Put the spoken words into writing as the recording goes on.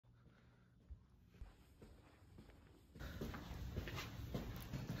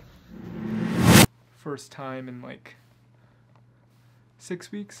first time in like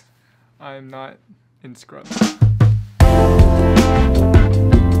 6 weeks I'm not in scrubs.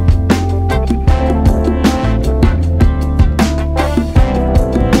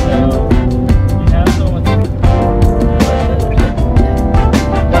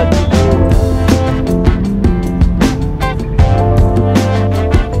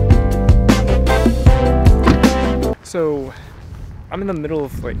 So I'm in the middle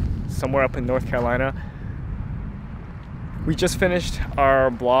of like somewhere up in North Carolina. We just finished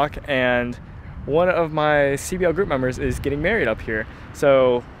our block and one of my CBL group members is getting married up here.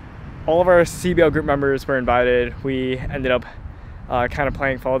 So all of our CBL group members were invited. We ended up kind of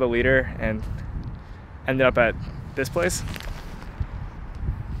playing follow the leader and ended up at this place.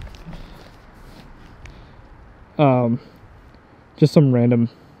 Just some random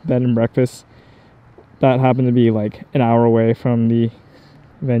bed and breakfast that happened to be like an hour away from the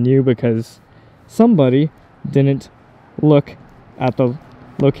venue because somebody didn't look at the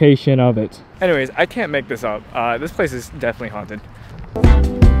location of it. Anyways, I can't make this up. This place is definitely haunted.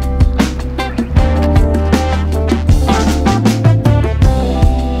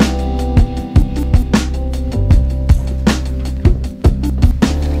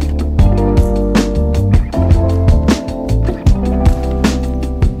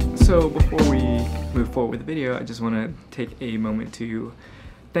 So before we move forward with the video, I just want to take a moment to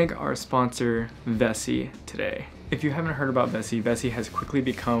thank our sponsor Vessi today. If you haven't heard about Vessi, Vessi has quickly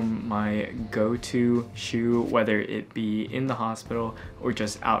become my go-to shoe, whether it be in the hospital or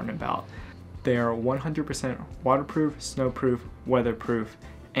just out and about. They are 100% waterproof, snowproof, weatherproof,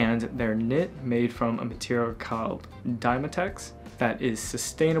 and they're knit made from a material called Dymatex that is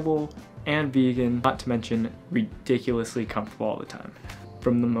sustainable and vegan, not to mention ridiculously comfortable all the time.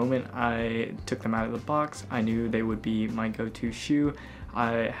 From the moment I took them out of the box, I knew they would be my go-to shoe.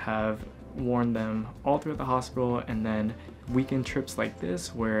 I have worn them all throughout the hospital, and then weekend trips like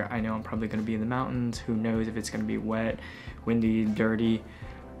this where I know I'm probably going to be in the mountains, who knows if it's going to be wet, windy, dirty,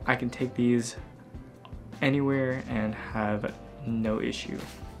 I can take these anywhere and have no issue.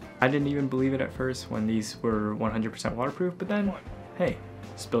 I didn't even believe it at first when these were 100% waterproof, but then, hey,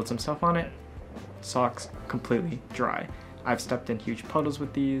 spilled some stuff on it, socks completely dry. I've stepped in huge puddles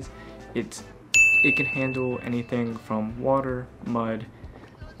with these. It can handle anything from water, mud,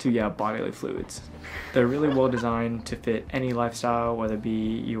 to bodily fluids. They're really well designed to fit any lifestyle, whether it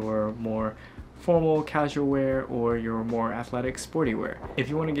be your more formal casual wear or your more athletic sporty wear. If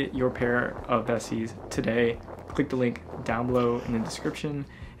you want to get your pair of Vessis today, click the link down below in the description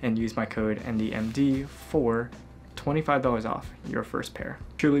and use my code NDMD for $25 off your first pair.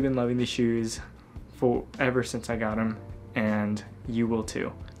 Truly been loving these shoes ever since I got them, and you will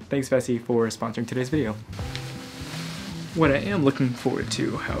too. Thanks Vessi for sponsoring today's video. What I am looking forward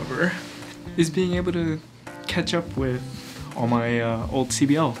to, however, is being able to catch up with all my old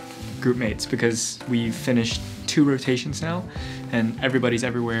CBL group mates, because we've finished 2 rotations now and everybody's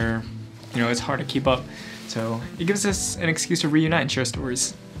everywhere. You know, it's hard to keep up, so it gives us an excuse to reunite and share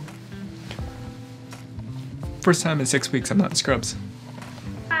stories. First time in 6 weeks I'm not in scrubs.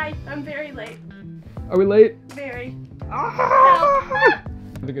 Hi, I'm very late. Are we late? Very. I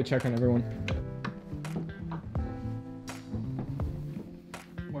have to go check on everyone.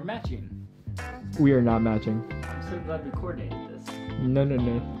 We're matching. We are not matching. I'm so glad we coordinated this. No.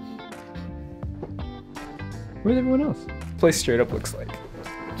 Where's everyone else? This place straight up looks like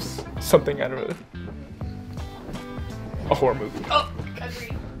something out of a horror movie. Oh,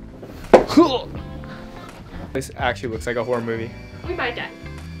 agreed. This actually looks like a horror movie. We might die.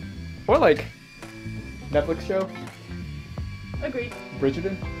 Or like Netflix show. Agreed.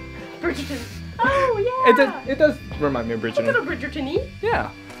 Bridgerton. Bridgerton. Oh yeah. It does remind me of A Bridgerton. little Bridgerton-y. Yeah.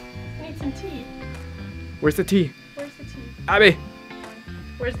 I need some tea. Where's the tea? Where's the tea? Abby.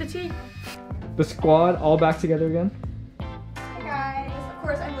 Where's the tea? The squad all back together again. Hey guys, of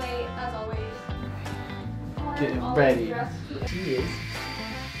course I'm late, as always. Getting ready. She is.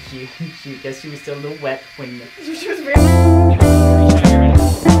 She guess she was still a little wet when She was very...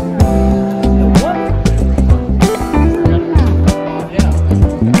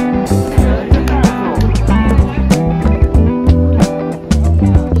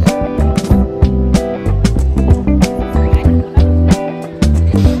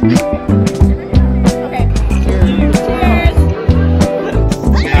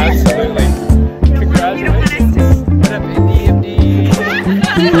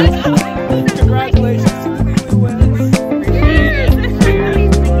 Congratulations to the newlyweds.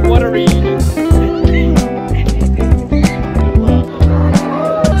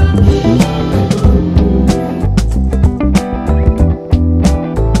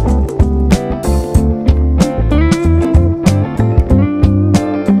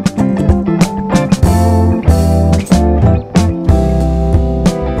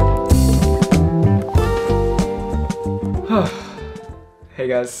 Hey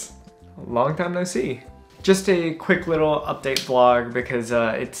guys, long time no see. Just a quick little update vlog because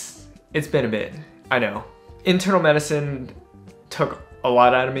it's been a bit, I know. Internal medicine took a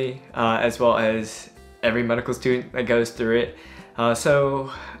lot out of me, as well as every medical student that goes through it.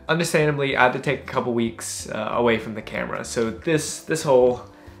 So understandably, I had to take a couple weeks away from the camera. So this whole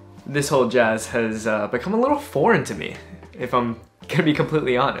jazz has become a little foreign to me, if I'm gonna be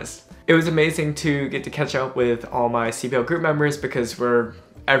completely honest. It was amazing to get to catch up with all my CPL group members because we're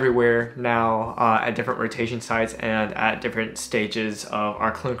everywhere now at different rotation sites and at different stages of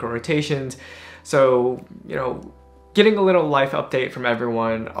our clinical rotations. So, you know, getting a little life update from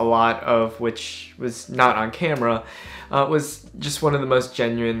everyone, a lot of which was not on camera, was just one of the most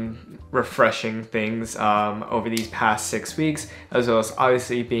genuine, refreshing things over these past 6 weeks, as well as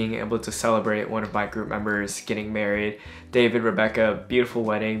obviously being able to celebrate one of my group members getting married. David, Rebecca, beautiful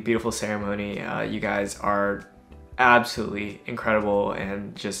wedding, beautiful ceremony. You guys are absolutely incredible,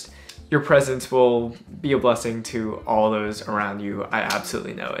 and just your presence will be a blessing to all those around you. I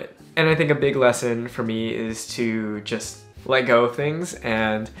absolutely know it. And I think a big lesson for me is to just let go of things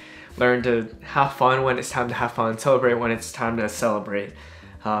and learn to have fun when it's time to have fun, celebrate when it's time to celebrate,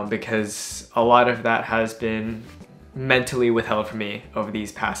 because a lot of that has been mentally withheld from me over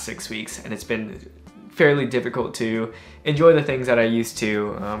these past 6 weeks, and it's been fairly difficult to enjoy the things that I used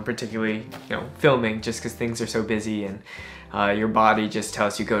to, particularly, you know, filming, just because things are so busy and your body just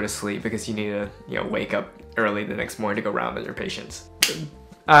tells you go to sleep because you need to, you know, wake up early the next morning to go round on your patients.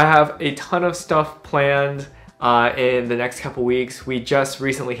 I have a ton of stuff planned in the next couple weeks. We just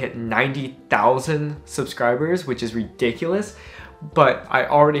recently hit 90,000 subscribers, which is ridiculous, but I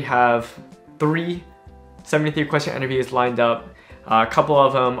already have 3 73 question interviews lined up. A couple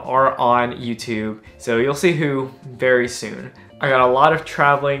of them are on YouTube, so you'll see who very soon. I got a lot of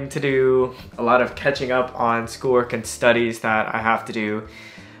traveling to do, a lot of catching up on schoolwork and studies that I have to do,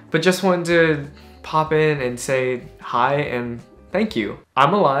 but just wanted to pop in and say hi and thank you.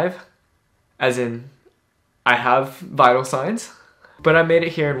 I'm alive, as in I have vital signs, but I made it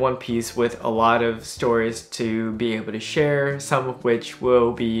here in one piece with a lot of stories to be able to share, some of which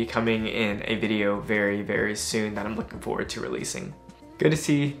will be coming in a video very, very soon that I'm looking forward to releasing. Good to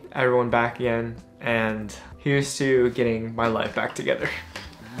see everyone back again, and here's to getting my life back together.